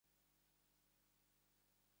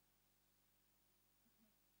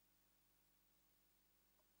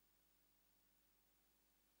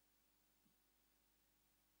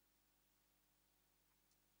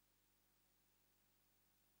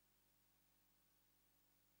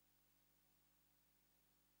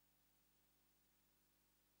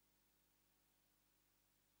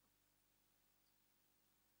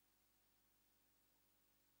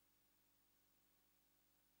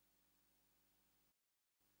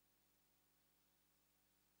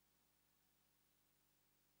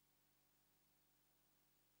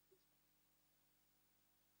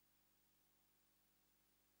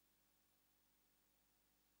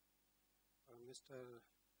Mr.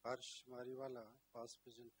 Harsh Mariwala, past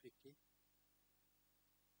President FICCI,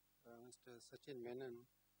 Mr. Sachin Menon,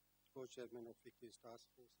 co-chairman of FICCI's task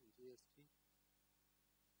force in GST,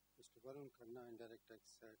 Mr. Varun Khanna, indirect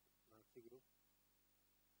tax at Bharti Group,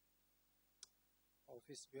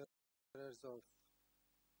 office bearers of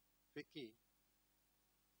FICCI,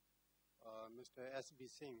 Mr. S.B.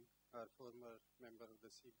 Singh, our former member of the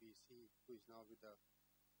CBC, who is now with the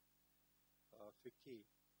FICCI,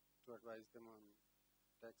 to advise them on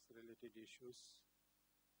tax-related issues.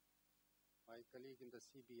 My colleague in the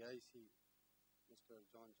CBIC, Mr.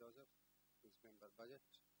 John Joseph, who is member budget.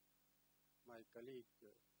 My colleague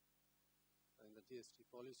in the GST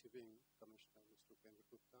policy wing, Commissioner Mr. Upendra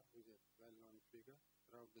Gupta, who is a well-known figure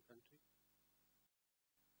throughout the country.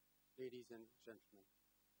 Ladies and gentlemen,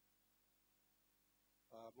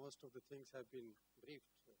 most of the things have been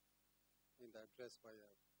briefed in the address by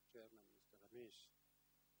our chairman, Mr. Ramesh.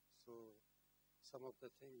 So some of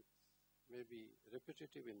the things may be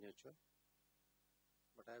repetitive in nature,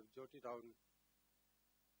 but I have jotted down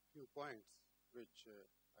few points which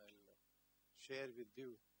I'll share with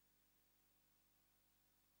you,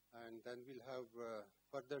 and then we'll have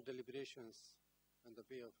further deliberations on the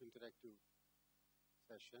way of interactive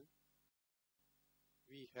session.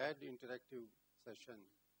 We had interactive session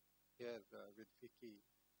here with FICCI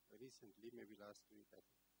recently, maybe last week, I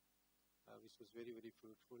think, which was very, very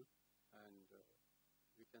fruitful, and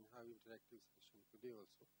we can have interactive session today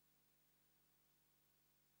also.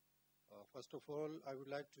 First of all, I would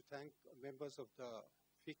like to thank members of the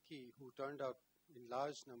FICCI who turned up in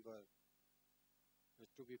large number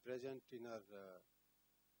to be present in our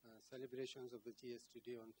celebrations of the GST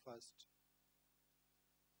Day on 1st.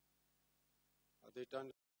 They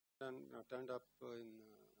turned up in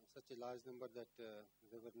such a large number that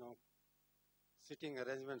there were no sitting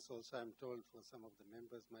arrangements also, I'm told, for some of the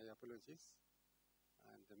members. My apologies.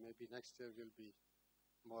 And maybe next year will be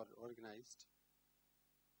more organized.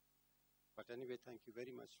 But anyway, thank you very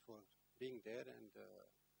much for being there and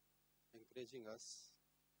encouraging us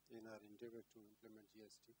in our endeavor to implement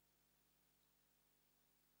GST.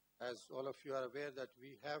 As all of you are aware that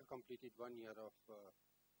we have completed 1 year of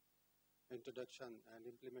introduction and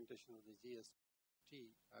implementation of the GST,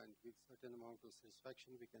 and with certain amount of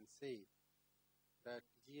satisfaction we can say that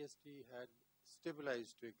GST had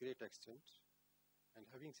stabilized to a great extent. And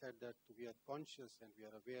having said that, we are conscious and we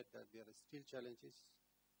are aware that there are still challenges,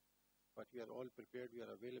 but we are all prepared, we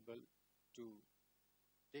are available to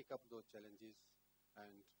take up those challenges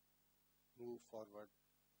and move forward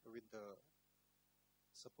with the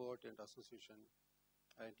support and association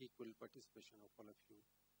and equal participation of all of you,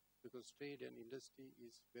 because trade and industry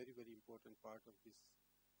is very, very important part of this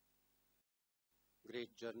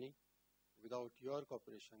great journey. Without your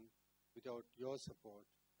cooperation, without your support,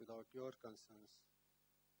 without your concerns,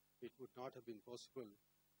 it would not have been possible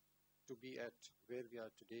to be at where we are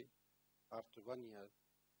today after 1 year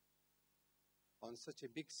on such a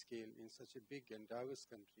big scale, in such a big and diverse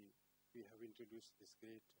country. We have introduced this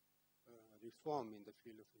great reform in the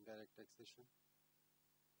field of indirect taxation.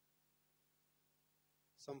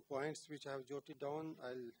 Some points which I have jotted down,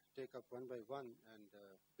 I'll take up one by one, and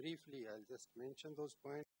briefly I'll just mention those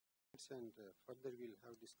points, and further we'll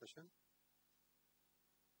have discussion.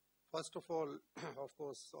 First of all, of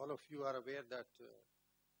course, all of you are aware that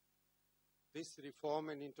this reform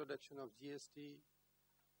and introduction of GST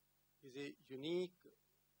is a unique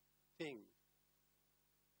thing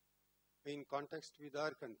in context with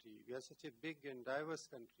our country. We are such a big and diverse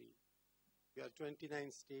country. We are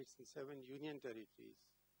 29 states and 7 union territories.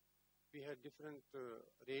 We had different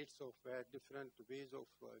rates of VAT, different ways of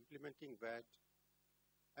implementing VAT,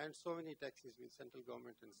 and so many taxes with central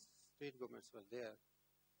government and state governments were there.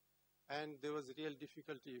 And there was real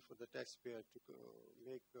difficulty for the taxpayer to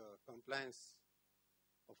make compliance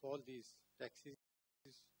of all these taxes.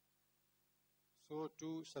 So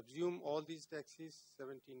to subsume all these taxes,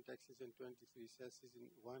 17 taxes and 23 cesses in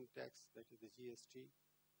one tax, that is the GST,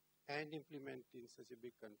 and implement in such a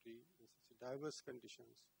big country, in such diverse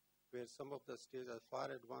conditions, where some of the states are far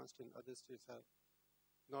advanced and other states are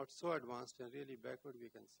not so advanced and really backward, we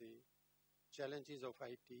can say, challenges of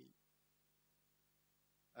IT,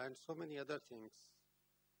 and so many other things.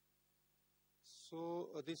 So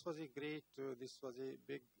this was a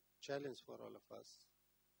big challenge for all of us.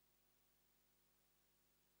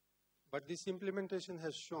 But this implementation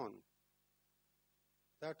has shown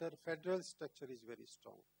that our federal structure is very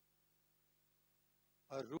strong.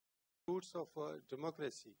 Our roots of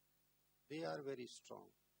democracy, they are very strong.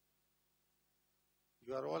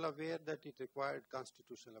 You are all aware that it required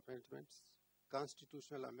constitutional amendments.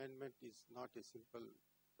 Constitutional amendment is not a simple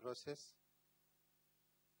process.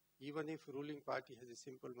 even if ruling party has a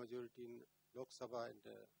simple majority in Lok Sabha and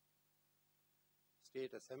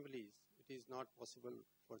state assemblies, it is not possible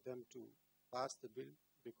for them to pass the bill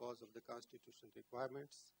because of the constitutional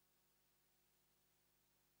requirements.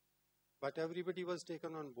 But everybody was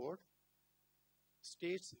taken on board.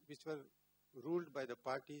 States which were ruled by the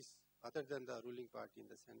parties other than the ruling party in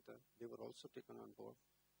the center, they were also taken on board.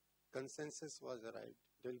 Consensus was arrived,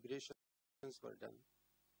 deliberations were done.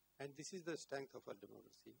 And this is the strength of our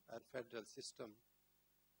democracy, our federal system.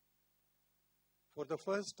 For the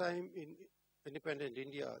first time in independent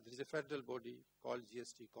India, there is a federal body called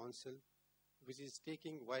GST Council, which is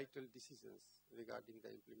taking vital decisions regarding the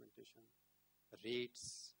implementation,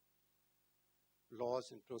 rates,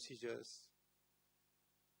 laws and procedures,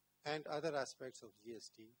 and other aspects of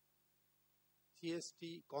GST.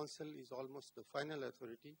 GST Council is almost the final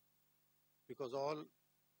authority because all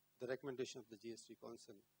the recommendations of the GST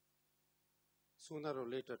Council sooner or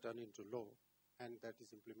later turn into law, and that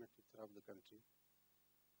is implemented throughout the country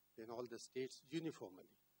in all the states uniformly.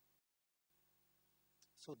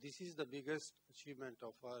 So this is the biggest achievement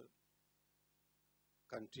of our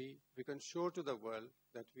country. We can show to the world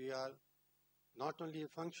that we are not only a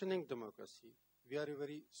functioning democracy, we are a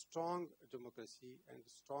very strong democracy and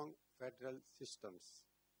strong federal systems.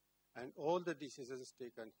 And all the decisions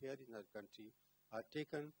taken here in our country are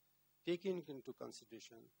taking into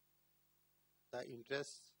consideration the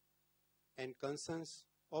interests and concerns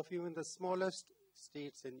of even the smallest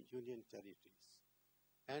states and union territories.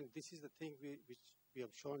 And this is the thing which we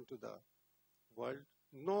have shown to the world.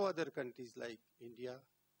 No other countries like India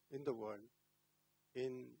in the world,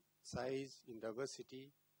 in size, in diversity,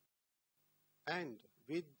 and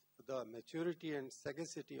with the maturity and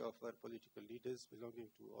sagacity of our political leaders belonging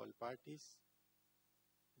to all parties,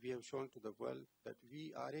 we have shown to the world that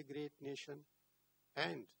we are a great nation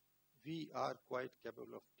and we are quite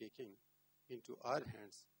capable of taking into our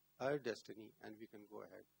hands our destiny, and we can go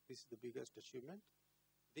ahead. This is the biggest achievement.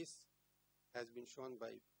 This has been shown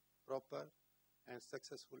by proper and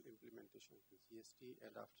successful implementation of the GST,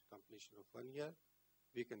 and after completion of 1 year,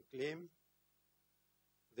 we can claim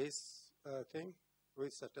this thing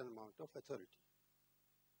with certain amount of authority.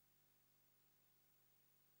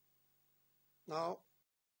 Now,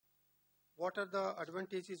 what are the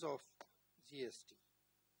advantages of GST?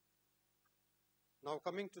 Now,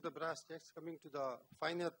 coming to the brass tacks, coming to the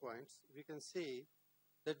finer points, we can say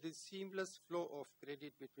that the seamless flow of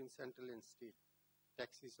credit between central and state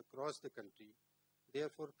taxes across the country,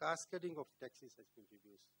 therefore cascading of taxes has been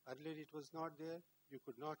reduced. Earlier it was not there. You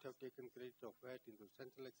could not have taken credit of VAT into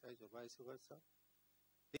central excise or vice versa.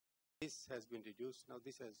 This has been reduced. Now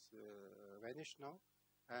this has vanished now,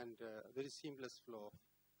 and there is seamless flow of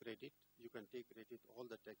credit. You can take credit all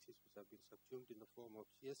the taxes which have been subsumed in the form of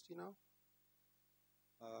GST now.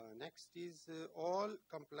 Next is all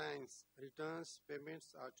compliance returns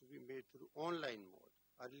payments are to be made through online mode.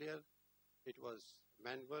 Earlier it was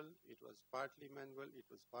manual, it was partly manual, it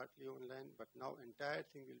was partly online, but now entire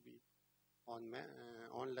thing will be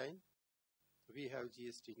online. We have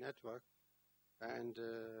GST network, and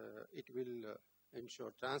it will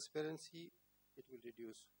ensure transparency, it will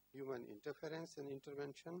reduce human interference and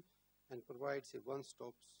intervention, and provides a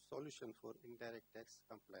one-stop solution for indirect tax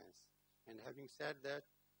compliance. And having said that,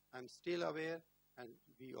 I'm still aware, and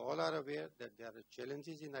we all are aware, that there are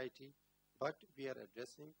challenges in IT, but we are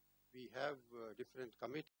addressing. We have different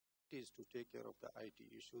committees to take care of the IT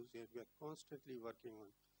issues, and we are constantly working on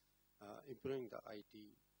improving the IT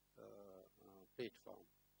platform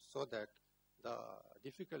so that the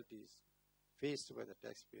difficulties faced by the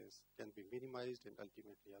taxpayers can be minimized and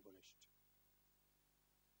ultimately abolished.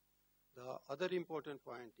 The other important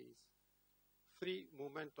point is free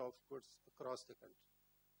movement of goods across the country.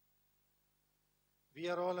 We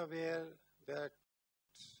are all aware that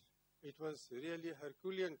it was really a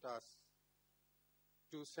Herculean task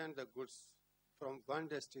to send the goods from one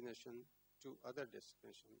destination to other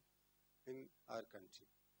destination in our country,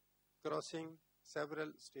 crossing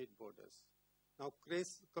several state borders. Now,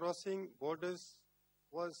 crossing borders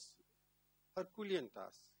was Herculean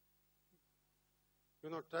task. You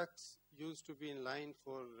know, trucks used to be in line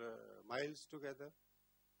for miles together.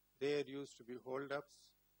 There used to be hold-ups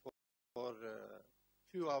for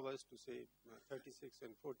few hours, to say 36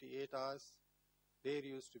 and 48 hours. There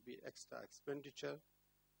used to be extra expenditure,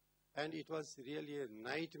 and it was really a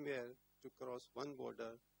nightmare to cross one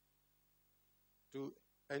border, to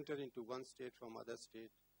enter into one state from other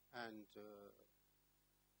state. And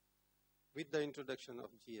with the introduction of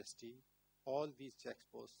GST, all these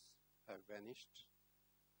checkposts have vanished.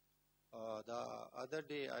 The other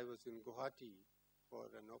day I was in Guwahati for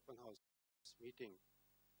an open house meeting,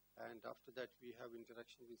 and after that we have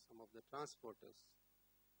interaction with some of the transporters.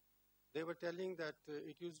 They were telling that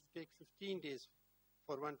it used to take 15 days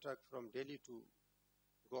for one truck from Delhi to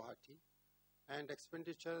Guwahati, and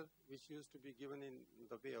expenditure which used to be given in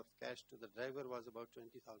the way of cash to the driver was about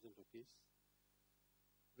 20,000 rupees,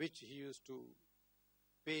 which he used to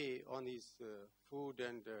pay on his food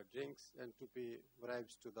and drinks, and to pay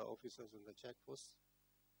bribes to the officers on the checkposts.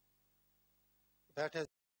 That has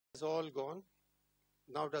all gone.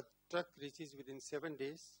 Now the truck reaches within 7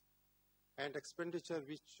 days, and expenditure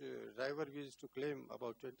which driver used to claim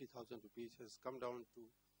about 20,000 rupees has come down to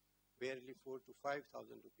barely 4,000 to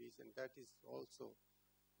 5,000 rupees, and that is also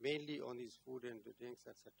mainly on his food and drinks,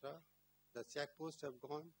 etc. The checkposts have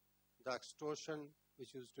gone. The extortion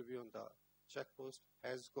which used to be on the checkpost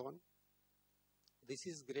has gone. This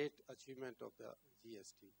is great achievement of the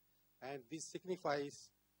GST, and this signifies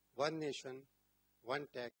one nation, one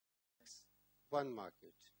tax, one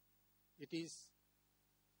market. It is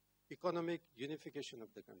economic unification of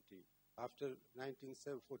the country. After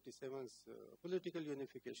 1947's political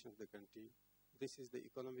unification of the country, this is the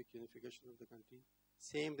economic unification of the country.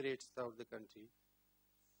 Same rates throughout the country,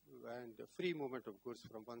 and free movement of goods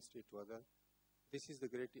from one state to other. This is the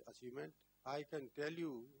great achievement. I can tell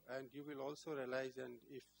you, and you will also realize, and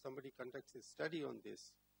if somebody conducts a study on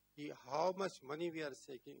this, how much money we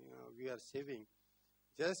are saving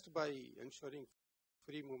just by ensuring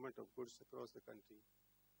free movement of goods across the country,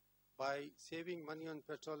 by saving money on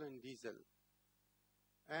petrol and diesel,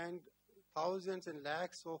 and thousands and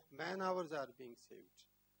lakhs of man hours are being saved.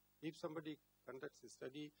 If somebody conducts a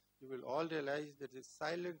study, you will all realize that a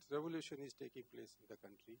silent revolution is taking place in the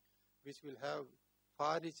country, which will have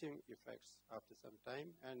far-reaching effects after some time,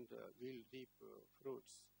 and will reap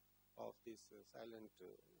fruits of this silent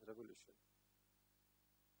revolution.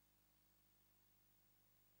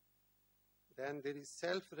 Then there is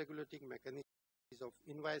self-regulating mechanism of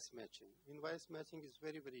invoice matching. Invoice matching is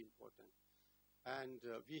very, very important, and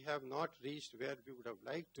we have not reached where we would have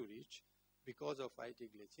liked to reach because of IT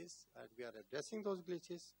glitches, and we are addressing those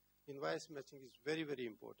glitches. Invoice matching is very, very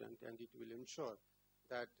important, and it will ensure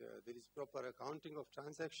that there is proper accounting of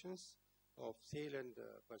transactions of sale and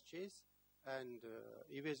purchase, and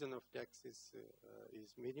evasion of taxes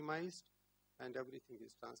is minimized, and everything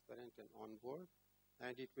is transparent and on board,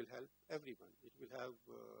 and it will help everyone. It will have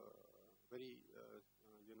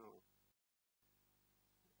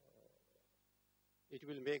it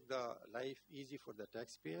will make the life easy for the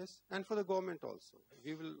taxpayers and for the government also.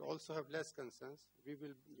 We will also have less concerns. We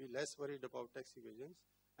will be less worried about tax evasions.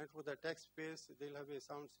 And for the taxpayers, they'll have a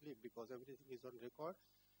sound sleep because everything is on record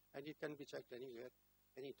and it can be checked anywhere,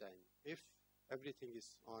 anytime, if everything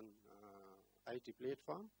is on IT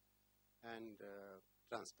platform and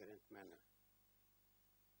transparent manner.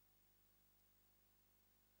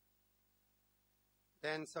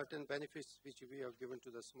 Then certain benefits which we have given to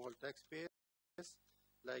the small taxpayers,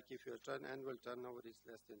 like if your annual turnover is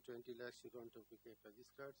less than 20 lakhs, you don't have to get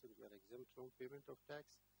registered and you are exempt from payment of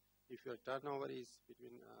tax. If your turnover is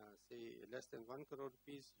between, say, less than 1 crore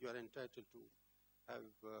rupees, you are entitled to have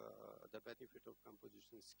the benefit of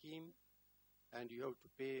composition scheme, and you have to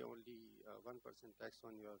pay only 1% tax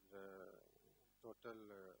on your total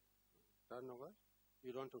turnover.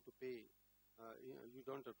 You don't have to pay. You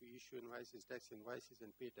don't have to issue invoices, tax invoices,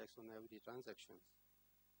 and pay tax on every transaction.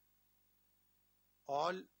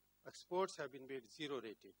 All exports have been made zero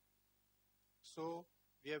rated. So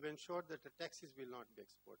we have ensured that the taxes will not be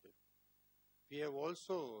exported. We have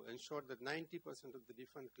also ensured that 90% of the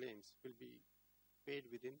refund claims will be paid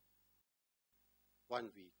within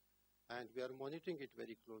 1 week. And we are monitoring it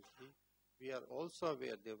very closely. We are also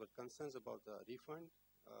aware there were concerns about the refund.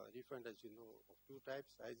 Refund, as you know, of two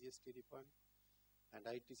types, IGST refund and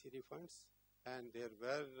ITC refunds. And there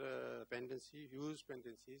were huge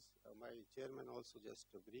pendencies. My chairman also just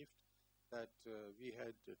briefed that we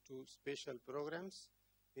had 2 special programs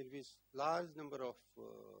in which large number of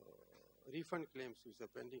refund claims which are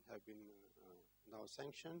pending have been now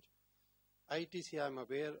sanctioned. ITC, I'm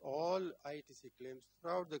aware, all ITC claims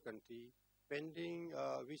throughout the country pending,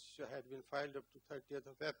 which had been filed up to 30th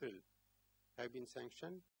of April, have been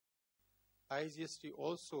sanctioned. IGST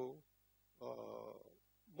also,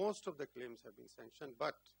 most of the claims have been sanctioned,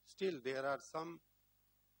 but still there are some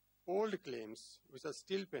old claims which are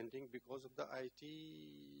still pending because of the IT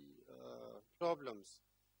problems.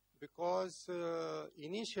 Because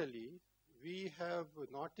initially we have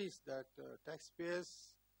noticed that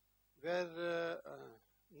taxpayers were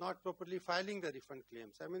not properly filing the refund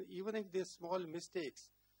claims. I mean, even if there's small mistakes,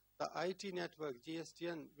 the IT network,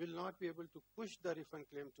 GSTN, will not be able to push the refund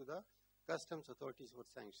claim to the customs authorities were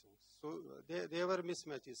sanctioned. So there were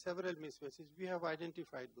mismatches, several mismatches. We have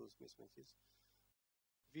identified those mismatches.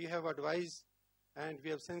 We have advised and we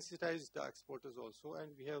have sensitized the exporters also,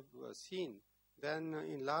 and we have seen then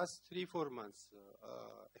in last 3-4 months,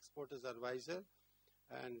 exporters are wiser,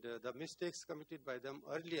 and the mistakes committed by them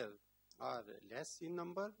earlier are less in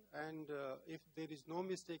number, and if there is no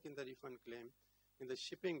mistake in the refund claim, in the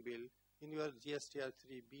shipping bill, in your GSTR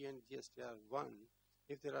 3B and GSTR 1,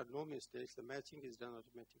 if there are no mistakes, the matching is done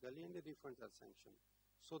automatically and the refunds are sanctioned.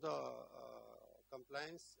 So the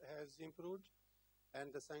compliance has improved,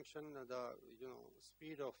 and the sanction, the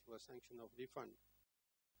speed of sanction of refund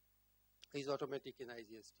is automatic in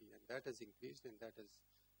IGST, and that has increased and that has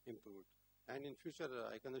improved. And in future,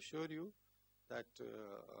 I can assure you that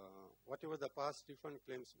whatever the past refund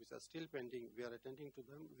claims which are still pending, we are attending to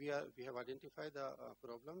them. We have identified the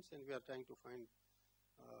problems, and we are trying to find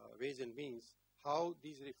ways and means how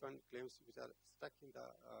these refund claims which are stuck in the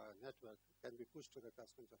network can be pushed to the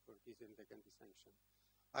customs authorities and they can be sanctioned.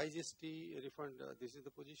 IGST refund, this is the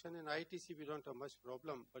position. In ITC, we don't have much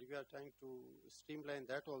problem, but we are trying to streamline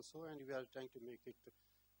that also, and we are trying to make it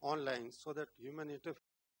online so that human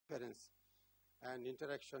interference and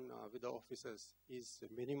interaction with the officers is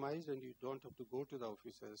minimized, and you don't have to go to the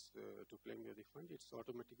officers to claim your refund. It's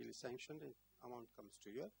automatically sanctioned and amount comes to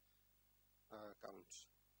your account.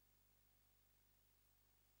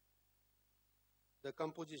 The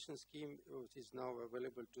composition scheme, which is now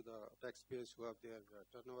available to the taxpayers who have their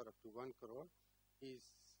turnover up to 1 crore,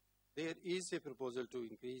 there is a proposal to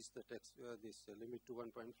increase the tax this limit to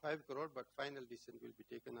 1.5 crore, but final decision will be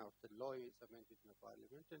taken after law is amended in the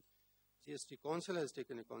Parliament. And GST Council has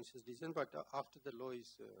taken a conscious decision, but after the law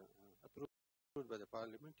is approved by the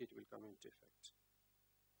Parliament, it will come into effect.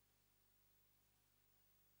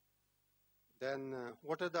 Then,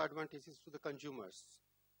 what are the advantages to the consumers?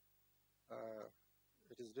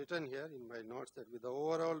 It is written here in my notes that with the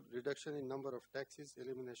overall reduction in number of taxes,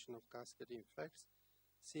 elimination of cascading effects,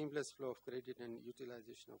 seamless flow of credit and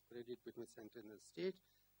utilization of credit between center and state,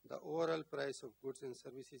 the overall price of goods and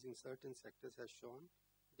services in certain sectors has shown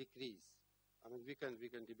decrease. I mean, we can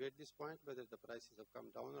debate this point whether the prices have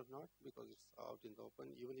come down or not, because it's out in the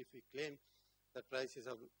open. Even if we claim that prices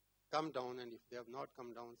have come down, and if they have not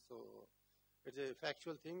come down, so it's a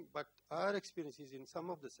factual thing. But our experience is in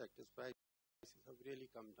some of the sectors, prices have really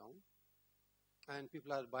come down, and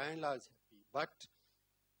people are by and large happy. But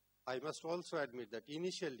I must also admit that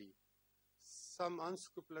initially, some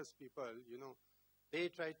unscrupulous people, they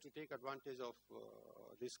tried to take advantage of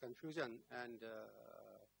this confusion, and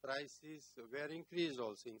prices were increased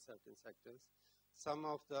also in certain sectors. Some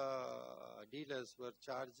of the dealers were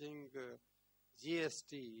charging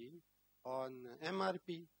GST on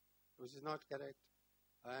MRP, which is not correct.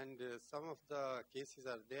 And some of the cases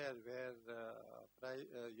are there where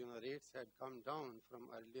rates had come down from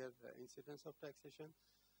earlier incidents of taxation,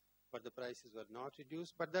 but the prices were not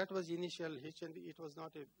reduced. But that was initial hitch, and it was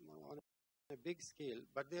not on a big scale.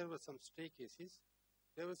 But there were some stray cases.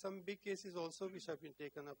 There were some big cases also which have been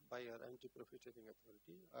taken up by our anti-profiteering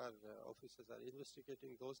authority. Our officers are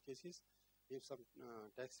investigating those cases. If some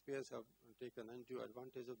taxpayers have taken undue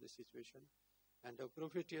advantage of the situation and have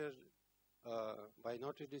profited by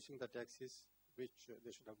not reducing the taxes, which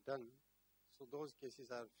they should have done. So those cases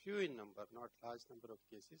are few in number, not large number of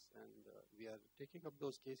cases, and we are taking up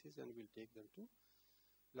those cases and we'll take them to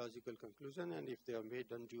logical conclusion. And if they have made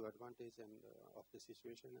undue advantage and of the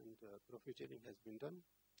situation and profiteering has been done,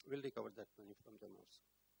 we'll recover that money from them also.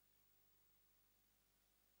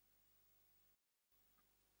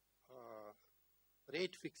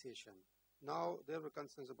 Rate fixation. Now, there were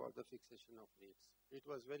concerns about the fixation of rates. It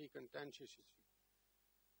was very contentious issue.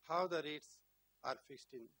 How the rates are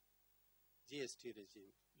fixed in GST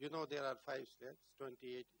regime. There are 5 slabs,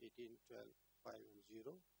 28, 18, 12, 5, and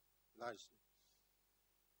 0, largely.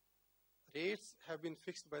 Rates have been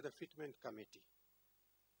fixed by the Fitment Committee.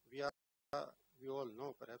 We all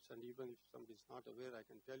know, perhaps, and even if somebody is not aware, I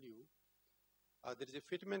can tell you, there is a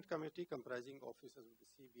Fitment Committee comprising officers of the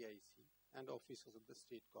CBIC and officers of the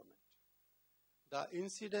state government. The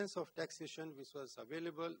incidence of taxation which was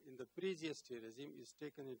available in the pre-GST regime is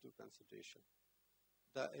taken into consideration.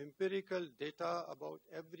 The empirical data about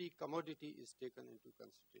every commodity is taken into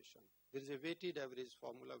consideration. There is a weighted average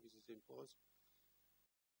formula which is imposed.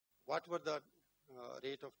 What were the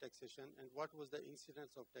rate of taxation and what was the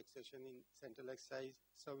incidence of taxation in central excise,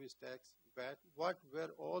 service tax, VAT? What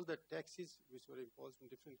were all the taxes which were imposed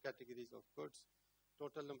in different categories of goods?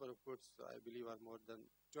 Total number of goods, I believe, are more than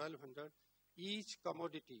 1,200. Each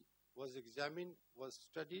commodity was examined, was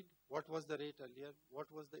studied, what was the rate earlier,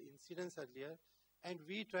 what was the incidence earlier, and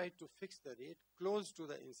we tried to fix the rate close to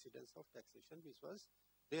the incidence of taxation which was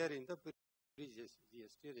there in the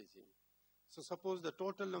pre-GST regime. So suppose the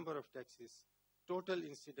total number of taxes, total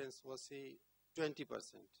incidence was say 20%.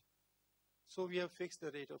 So we have fixed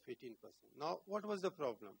the rate of 18%. Now what was the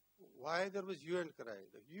problem? Why there was hue and cry?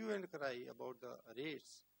 The hue and cry about the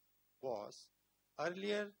rates was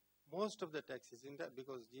earlier most of the taxes,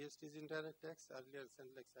 because GST is indirect tax, earlier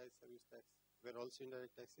central excise service tax were also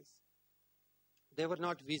indirect taxes. They were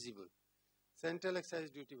not visible. Central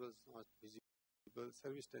excise duty was not visible,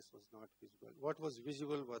 service tax was not visible. What was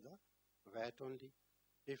visible was the VAT only.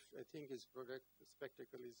 If I think his product, the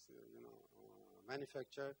spectacle is,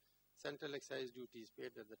 manufactured, central excise duty is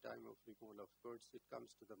paid at the time of removal of goods. It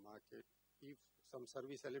comes to the market. If some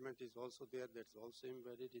service element is also there, that's also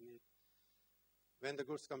embedded in it. When the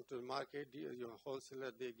goods come to the market,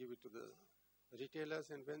 wholesaler, they give it to the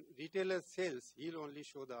retailers, and when retailer sells, he'll only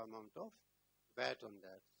show the amount of VAT on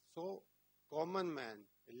that. So common man,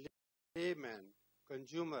 layman,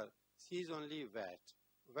 consumer sees only VAT.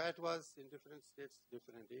 VAT was in different states,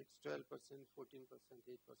 different rates, 12%, 14%, 8%,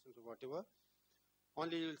 or whatever.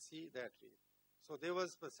 Only you will see that rate. So there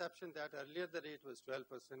was perception that earlier the rate was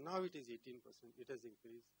 12%, now it is 18%, it has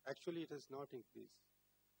increased. Actually, it has not increased.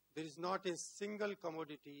 There is not a single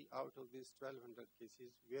commodity out of these 1200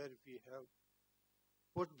 cases where we have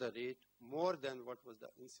put the rate more than what was the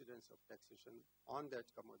incidence of taxation on that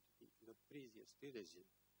commodity in the pre-GST regime.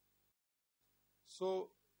 So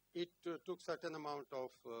it took certain amount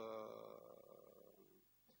of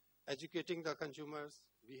educating the consumers.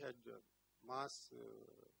 We had mass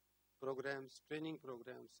programs, training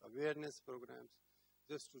programs, awareness programs,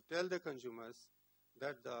 just to tell the consumers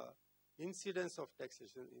that the incidence of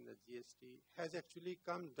taxation in the GST has actually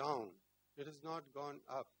come down. It has not gone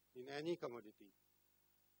up in any commodity.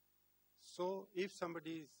 So if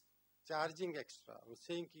somebody is charging extra or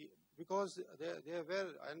saying, because they are well,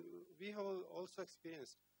 and we have also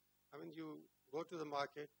experienced, I mean, you go to the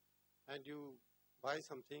market and you buy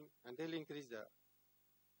something and they'll increase the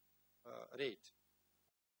rate.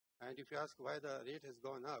 And if you ask why the rate has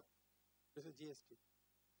gone up, this is GST.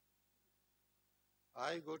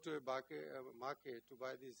 I go to a market to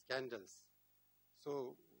buy these candles.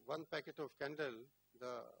 So one packet of candle,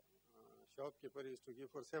 the shopkeeper used to give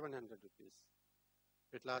for 700 rupees.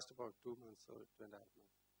 It lasts about 2 months or 2.5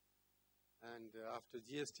 months. And after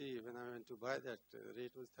GST, when I went to buy that,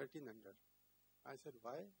 rate was 1300. I said,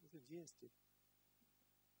 why? He said, GST.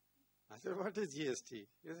 I said, what is GST?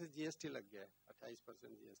 He said, GST lag gaya, 28%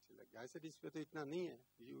 GST lag gaya. I said, isme to itna nahi hai.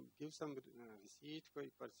 You give some receipt, koi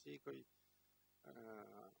parchi, koi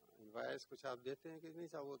invoice, kuch aap dete hain ki nahi,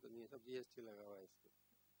 wo to nahi hai, sab GST laga hua hai iske.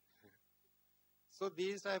 So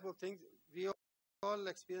these type of things, we all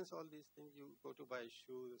experience all these things. You go to buy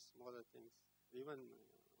shoes, smaller things, even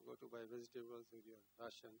go to buy vegetables with your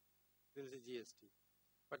ration, there is a GST.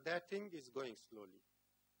 But that thing is going slowly.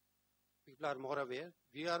 People are more aware.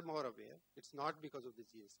 We are more aware. It's not because of the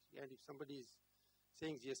GST. And if somebody is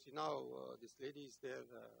saying GST, now this lady is there,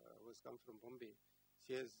 who has come from Bombay.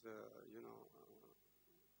 She has,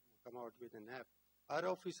 come out with an app. Our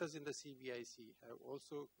officers in the CBIC have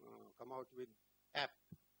also come out with app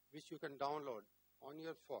which you can download on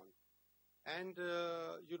your phone. And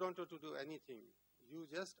you don't have to do anything. You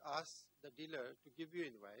just ask the dealer to give you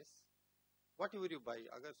invoice. Whatever you buy,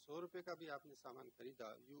 agar 100 rupees ka bhi aapne saman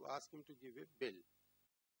kharida, you ask him to give a bill.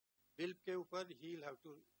 Bill ke upar he'll have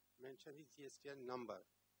to mention his GSTN number.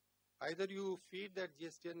 Either you feed that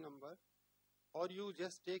GSTN number or you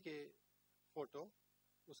just take a photo,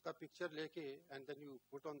 uska picture leke, and then you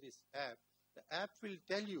put on this app. The app will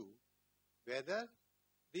tell you whether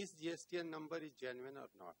this GSTN number is genuine or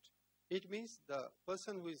not. It means the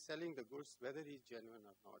person who is selling the goods, whether he is genuine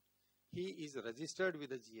or not, he is registered with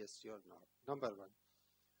the GST or not, number one.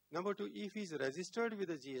 Number two, if he is registered with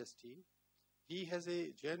the GST, he has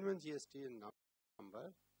a genuine GSTN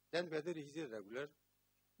number, then whether he is a regular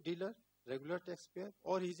dealer, regular taxpayer,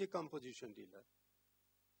 or he is a composition dealer,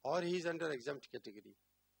 or he is under exempt category.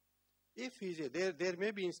 If he is there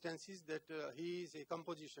may be instances that he is a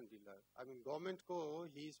composition dealer. I mean, government ko,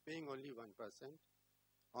 he is paying only 1%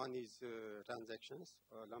 on his transactions,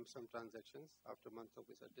 lump sum transactions after a month of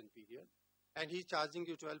a certain period. And he is charging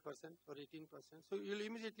you 12% or 18%. So you will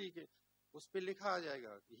immediately get, us pe likha aa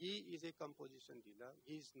jayega, he is a composition dealer.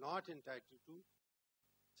 He is not entitled to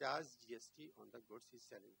charge GST on the goods he is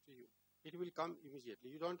selling to you. It will come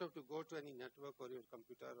immediately. You don't have to go to any network or your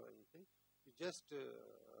computer or anything. You just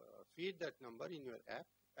feed that number in your app.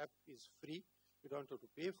 App is free. You don't have to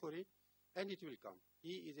pay for it. And it will come.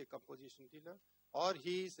 He is a composition dealer or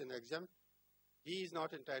he is an exempt he is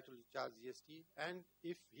not entitled to charge GST, and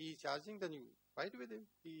if he is charging, then you fight with him.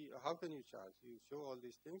 How can you charge? You show all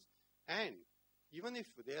these things, and even if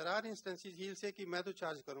there are instances, he will say कि मैं तो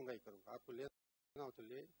charge करूँगा ही करूँगा, आपको लेना हो तो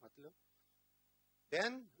ले, मतलब.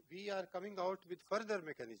 Then we are coming out with further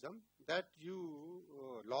mechanism that you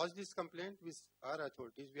lodge this complaint with our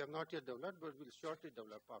authorities. We have not yet developed, but we'll shortly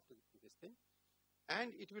develop after this thing.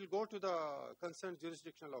 And it will go to the concerned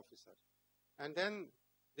jurisdictional officer. And then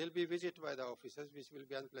there will be visit by the officers, which will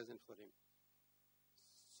be unpleasant for him.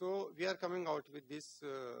 So we are coming out with these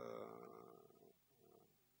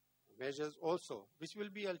measures also, which will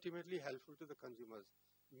be ultimately helpful to the consumers.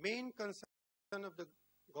 Main concern of the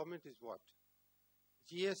government is what?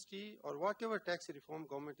 GST or whatever tax reform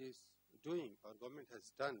government is doing or government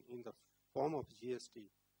has done in the form of GST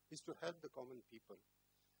is to help the common people.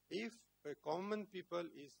 If a common people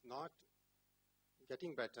is not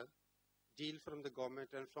getting better deal from the government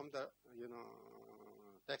and from the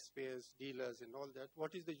taxpayers, dealers and all that,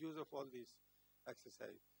 what is the use of all this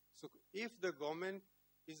exercise? So if the government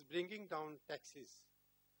is bringing down taxes,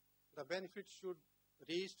 the benefit should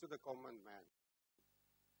reach to the common man,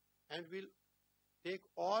 and will take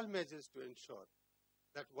all measures to ensure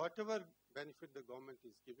that whatever benefit the government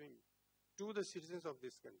is giving to the citizens of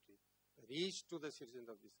this country reach to the citizens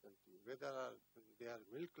of this country, whether they are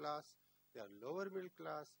middle class, they are lower middle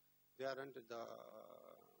class, they are under the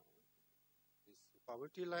this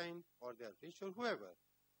poverty line, or they are rich, or whoever.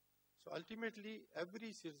 So ultimately,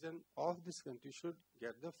 every citizen of this country should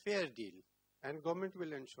get the fair deal, and government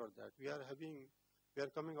will ensure that. We are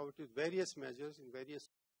coming out with various measures in various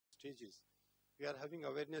stages. We are having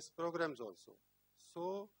awareness programs also.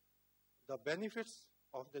 So the benefits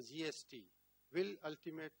of the GST will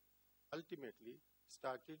ultimately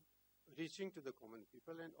started reaching to the common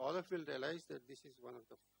people, and all of you will realize that this is one of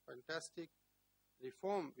the fantastic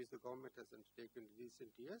reform which the government has undertaken in recent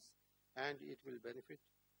years, and it will benefit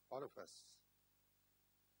all of us.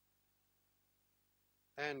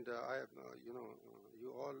 And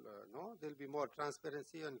you all know there will be more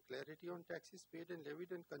transparency and clarity on taxes paid and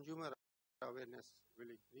levied, and consumer awareness will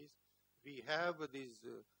increase. We have these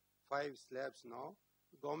 5 slabs now.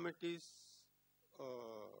 Government is,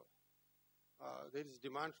 there is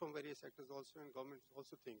demand from various sectors also, and government is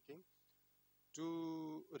also thinking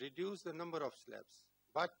to reduce the number of slabs.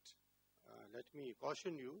 But let me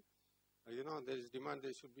caution you, there is demand,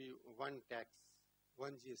 there should be one tax,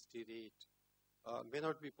 one GST rate. May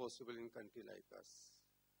not be possible in a country like us.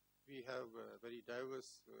 We have very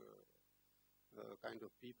diverse kind of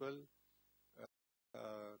people.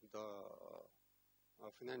 The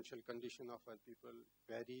financial condition of our people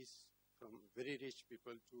varies from very rich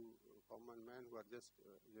people to common men who are just,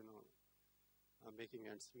 making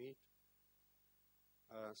ends meet.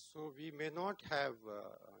 So we may not have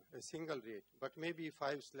a single rate, but maybe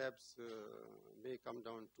 5 slabs may come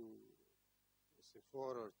down to, say, 4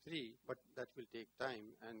 or 3, but that will take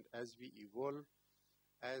time. And as we evolve,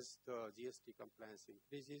 as the GST compliance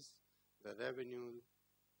increases, the revenue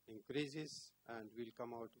increases, and we'll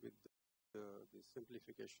come out with the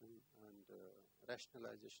simplification and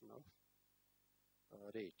rationalization of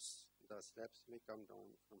rates. The slabs may come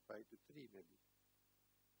down from 5 to 3 maybe.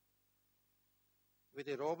 With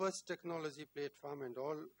a robust technology platform and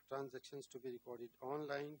all transactions to be recorded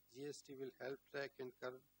online, GST will help track and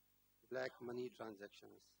curb black money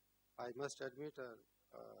transactions. I must admit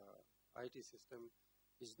our IT system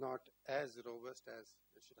is not as robust as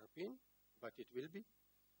it should have been, but it will be.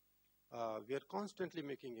 We are constantly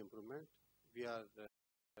making improvement. We are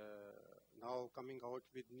now coming out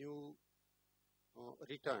with new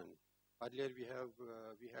return. Earlier we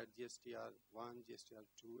had GSTR1,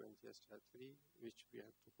 GSTR2 and GSTR3, which we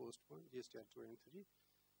have to postpone, GSTR2 and 3.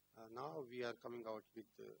 Now we are coming out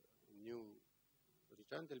with new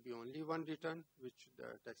return. There will be only one return which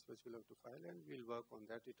the taxpayers will have to file, and we will work on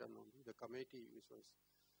that return only. The committee which was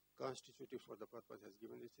constituted for the purpose has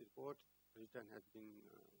given its report. Return has been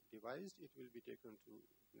devised. It will be taken to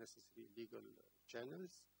necessary legal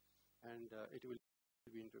channels, and it will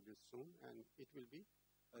be introduced soon, and it will be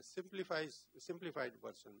a simplified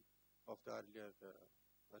version of the earlier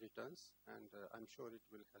returns, and I'm sure it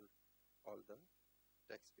will help all the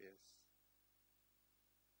taxpayers.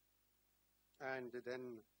 And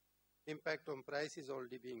then impact on price is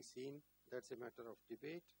already being seen. That's a matter of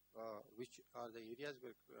debate, which are the areas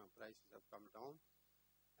where prices have come down,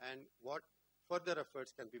 and what further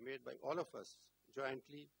efforts can be made by all of us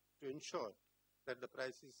jointly to ensure that the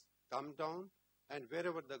prices come down, and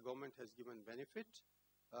wherever the government has given benefit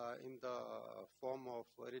in the form of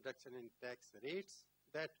reduction in tax rates,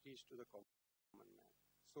 that reach to the common man.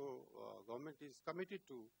 So government is committed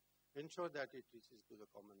to ensure that it reaches to the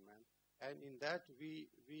common man. And in that, we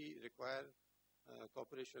require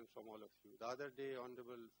cooperation from all of you. The other day,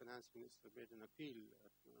 Honorable Finance Minister made an appeal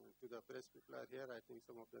to the press people are here. I think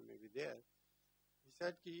some of them may be there. He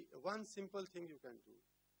said, one simple thing you can do.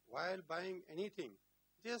 While buying anything,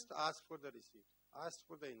 just ask for the receipt, ask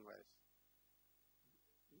for the invoice.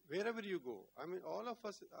 Wherever you go, I mean, all of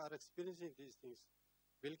us are experiencing these things.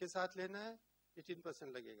 Bill ke saath lena hai,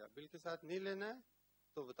 18% lagega. Bill ke saath nahi lena hai,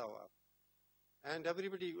 to batao aap. And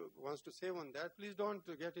everybody wants to save on that. Please don't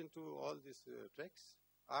get into all these tricks.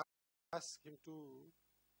 Ask him to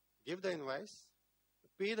give the invoice,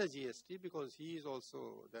 pay the GST, because he is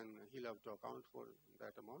also, then he'll have to account for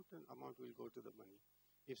that amount, and amount will go to the money.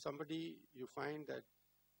 If somebody you find that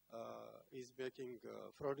is making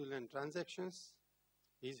fraudulent transactions,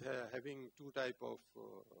 is having two type of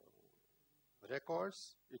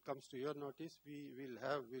records, it comes to your notice,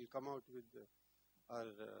 we'll come out with our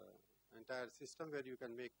entire system where you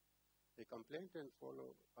can make a complaint and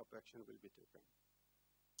follow-up action will be taken.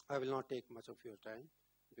 I will not take much of your time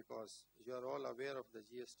because you are all aware of the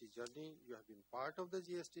GST journey. You have been part of the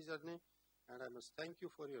GST journey, and I must thank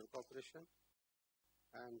you for your cooperation.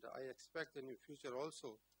 And I expect in the future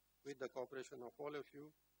also, with the cooperation of all of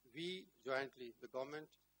you, we jointly, the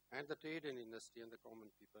government and the trade and industry and the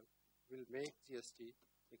common people, will make GST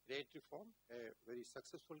a great reform, a very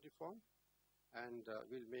successful reform, and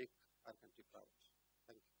will make our country proud.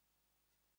 Thank you.